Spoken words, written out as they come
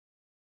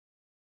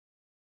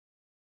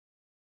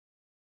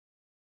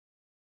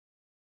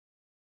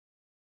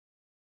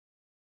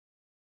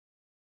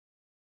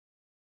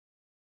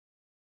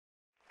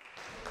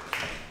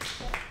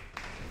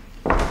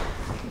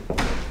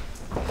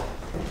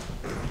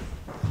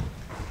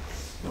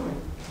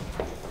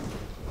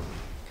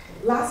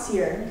Last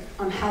year,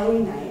 on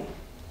Halloween night,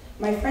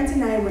 my friends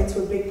and I went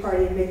to a big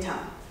party in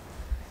Midtown.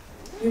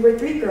 We were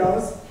 3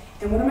 girls,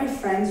 and one of my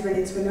friends ran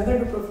into another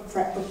group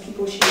of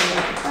people she knew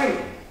at the party.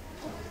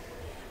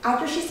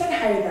 After she said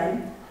hi to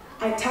them,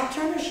 I tapped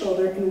her on the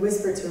shoulder and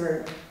whispered to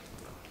her,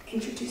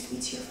 "Introduce me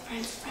to your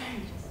friend's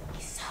friend.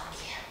 He's so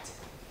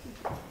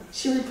cute."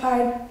 She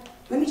replied,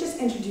 "Let me just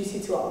introduce you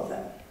to all of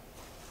them."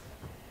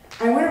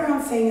 I went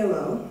around saying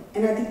hello,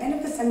 and at the end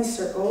of the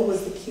semicircle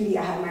was the cutie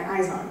I had my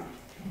eyes on.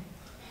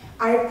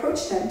 I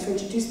approached him to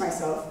introduce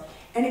myself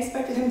and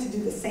expected him to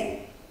do the same.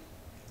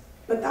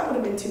 But that would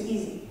have been too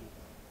easy.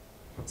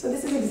 So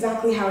this is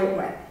exactly how it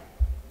went.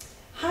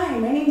 "Hi,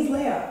 my name's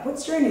Lea.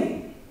 What's your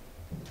name?"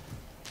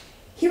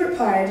 He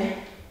replied,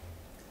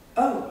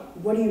 "Oh,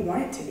 what do you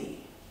want it to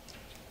be?"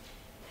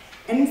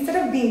 And instead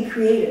of being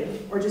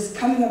creative or just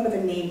coming up with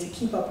a name to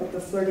keep up with the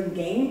flirting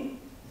game,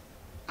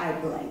 I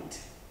blanked.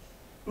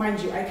 Mind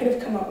you, I could have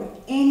come up with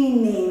any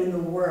name in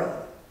the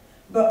world,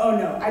 but oh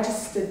no, I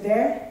just stood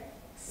there,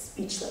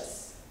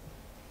 speechless.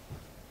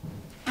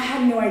 I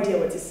had no idea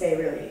what to say,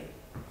 really.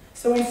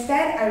 So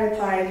instead, I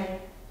replied,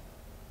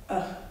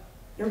 "Ugh,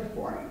 you're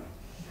boring."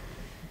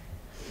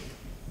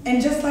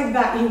 And just like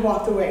that, he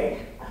walked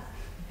away.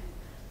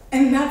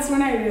 And that's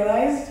when I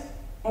realized,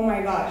 oh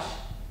my gosh,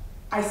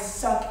 I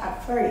suck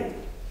at flirting.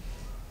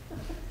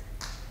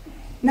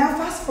 Now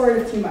fast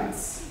forward a few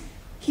months.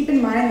 Keep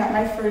in mind that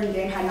my flirting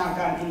game had not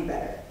gotten any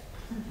better.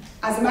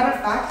 As a matter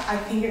of fact, I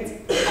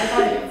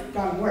thought it had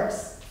gotten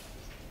worse.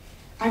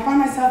 I found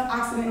myself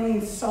accidentally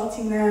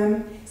insulting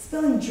them,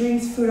 spilling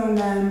drinks, food on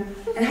them,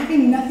 and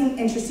having nothing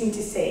interesting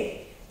to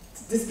say,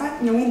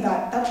 despite knowing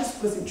that that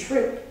just wasn't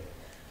true.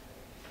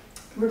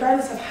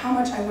 Regardless of how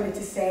much I wanted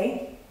to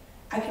say,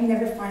 I could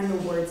never find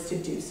the words to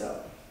do so.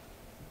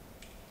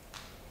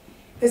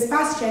 This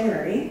past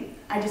January,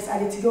 I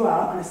decided to go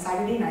out on a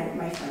Saturday night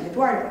with my friend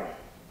Eduardo.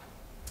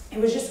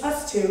 It was just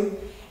us two,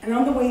 and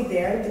on the way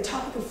there, the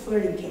topic of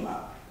flirting came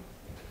up.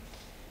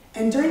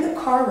 And during the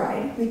car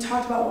ride, we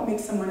talked about what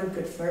makes someone a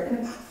good flirt and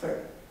a bad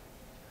flirt.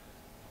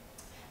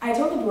 I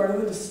told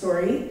Eduardo the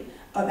story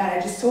that I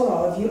just told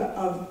all of you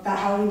of that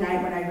Halloween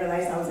night when I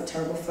realized I was a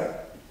terrible flirt.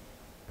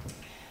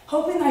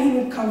 Hoping that he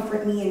would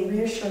comfort me and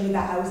reassure me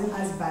that I wasn't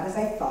as bad as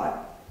I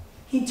thought,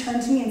 he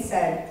turned to me and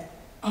said,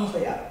 "Oh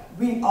Lea,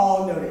 we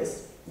all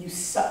noticed, you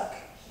suck.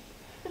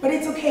 But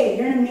it's okay,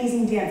 you're an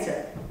amazing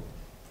dancer."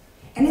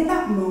 And in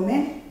that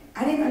moment,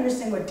 I didn't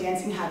understand what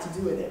dancing had to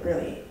do with it,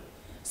 really.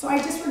 So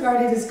I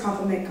disregarded his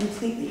compliment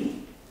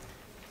completely.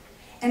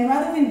 And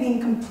rather than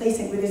being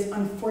complacent with this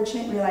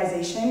unfortunate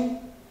realization,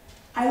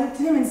 I looked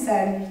at him and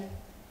said,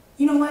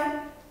 "You know what?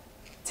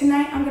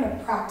 Tonight I'm gonna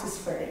practice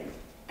flirting,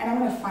 and I'm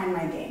gonna find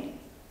my game."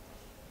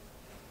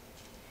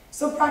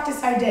 So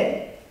practice I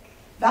did.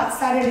 That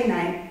Saturday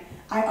night,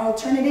 I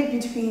alternated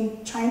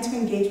between trying to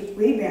engage with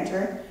witty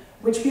banter,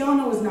 which we all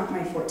know is not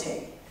my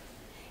forte,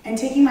 and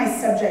taking my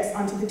subjects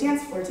onto the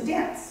dance floor to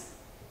dance.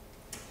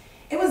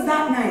 It was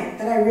that night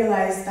that I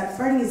realized that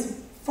flirting is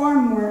far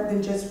more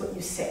than just what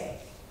you say.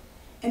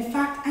 In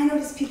fact, I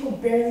noticed people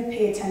barely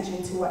pay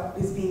attention to what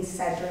is being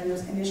said during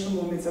those initial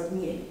moments of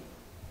meeting.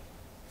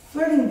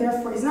 Flirting,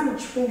 therefore, is not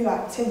a trivial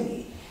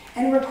activity,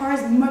 and it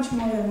requires much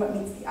more than what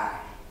meets the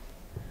eye.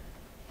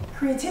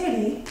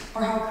 Creativity,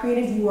 or how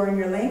creative you are in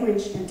your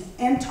language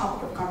and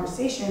topic of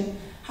conversation,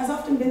 has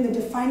often been the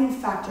defining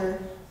factor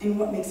in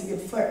what makes a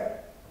good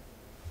flirt.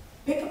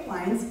 Pickup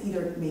lines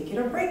either make it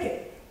or break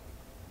it,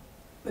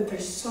 but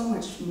there's so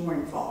much more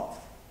involved.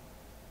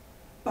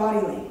 Body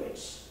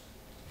language,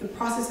 the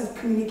process of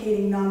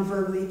communicating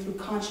non-verbally through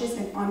conscious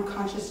and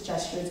unconscious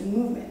gestures and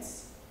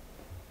movements,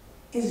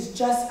 is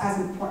just as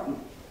important,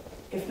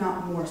 if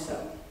not more so.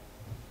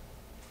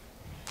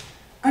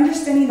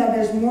 Understanding that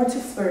there's more to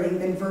flirting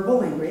than verbal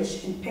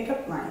language and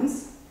pickup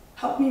lines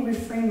helped me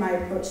reframe my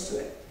approach to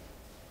it.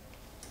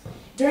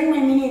 During my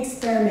mini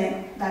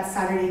experiment that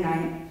Saturday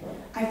night,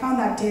 I found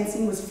that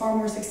dancing was far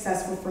more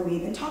successful for me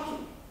than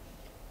talking.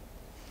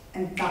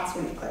 And that's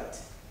when it clicked.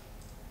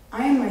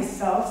 I am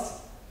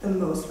myself the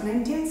most when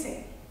I'm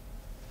dancing.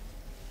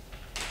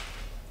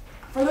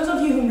 For those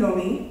of you who know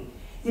me,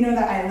 you know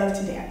that I love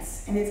to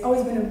dance, and it's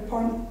always been an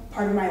important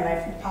part of my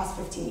life for the past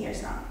 15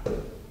 years now.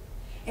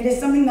 It is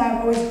something that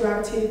I've always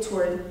gravitated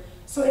toward,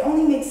 so it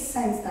only makes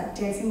sense that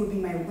dancing would be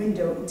my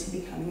window into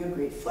becoming a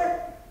great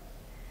flirt.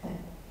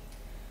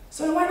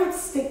 So why not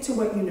stick to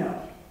what you know?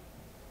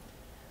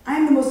 I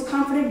am the most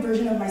confident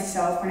version of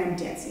myself when I'm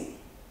dancing,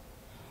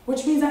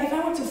 which means that if I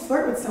want to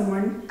flirt with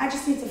someone, I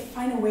just need to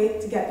find a way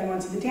to get them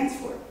onto the dance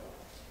floor.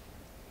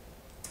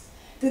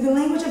 Through the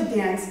language of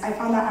dance, I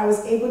found that I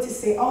was able to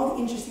say all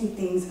the interesting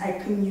things I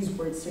couldn't use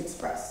words to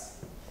express.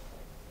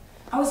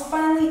 I was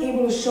finally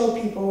able to show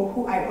people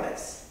who I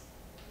was.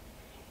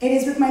 It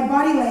is with my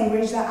body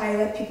language that I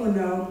let people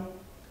know,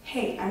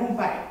 hey, I won't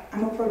bite,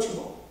 I'm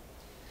approachable.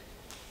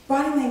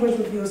 Body language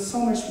reveals so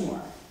much more.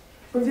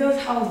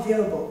 Reveals how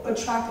available,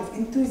 attractive,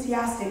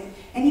 enthusiastic,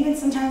 and even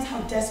sometimes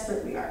how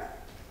desperate we are.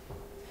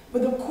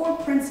 But the core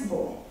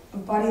principle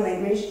of body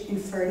language in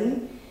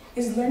flirting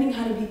is learning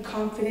how to be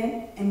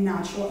confident and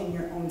natural in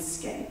your own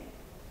skin.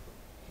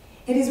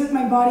 It is with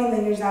my body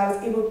language that I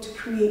was able to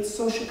create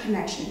social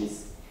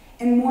connections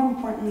and, more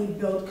importantly,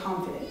 build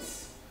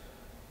confidence.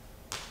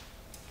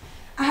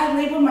 I had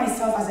labeled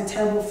myself as a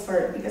terrible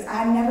flirt because I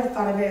had never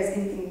thought of it as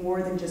anything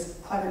more than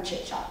just clever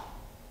chit-chat.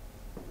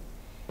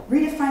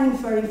 Redefining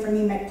flirting for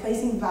me meant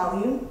placing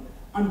value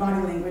on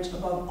body language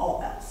above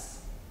all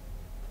else.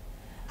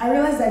 I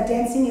realized that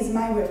dancing is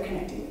my way of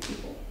connecting with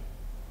people.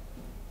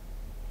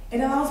 It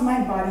allows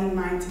my body and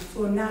mind to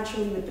flow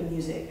naturally with the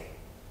music.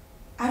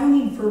 I don't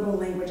need verbal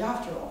language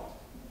after all.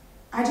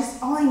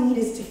 All I need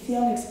is to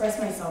feel and express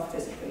myself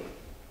physically.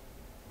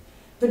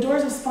 The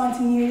doors of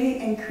spontaneity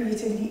and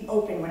creativity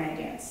open when I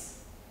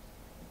dance.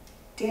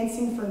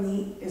 Dancing for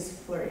me is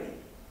flirting.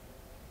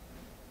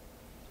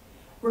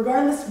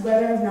 Regardless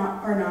whether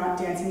or not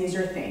dancing is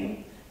your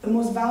thing, the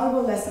most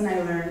valuable lesson I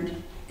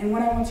learned, and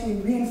what I want to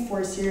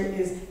reinforce here,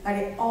 is that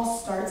it all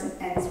starts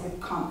and ends with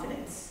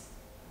confidence.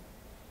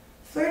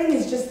 Flirting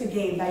is just a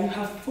game that you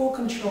have full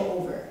control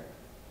over.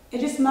 It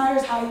just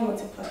matters how you want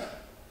to play.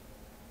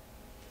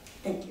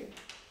 Thank you.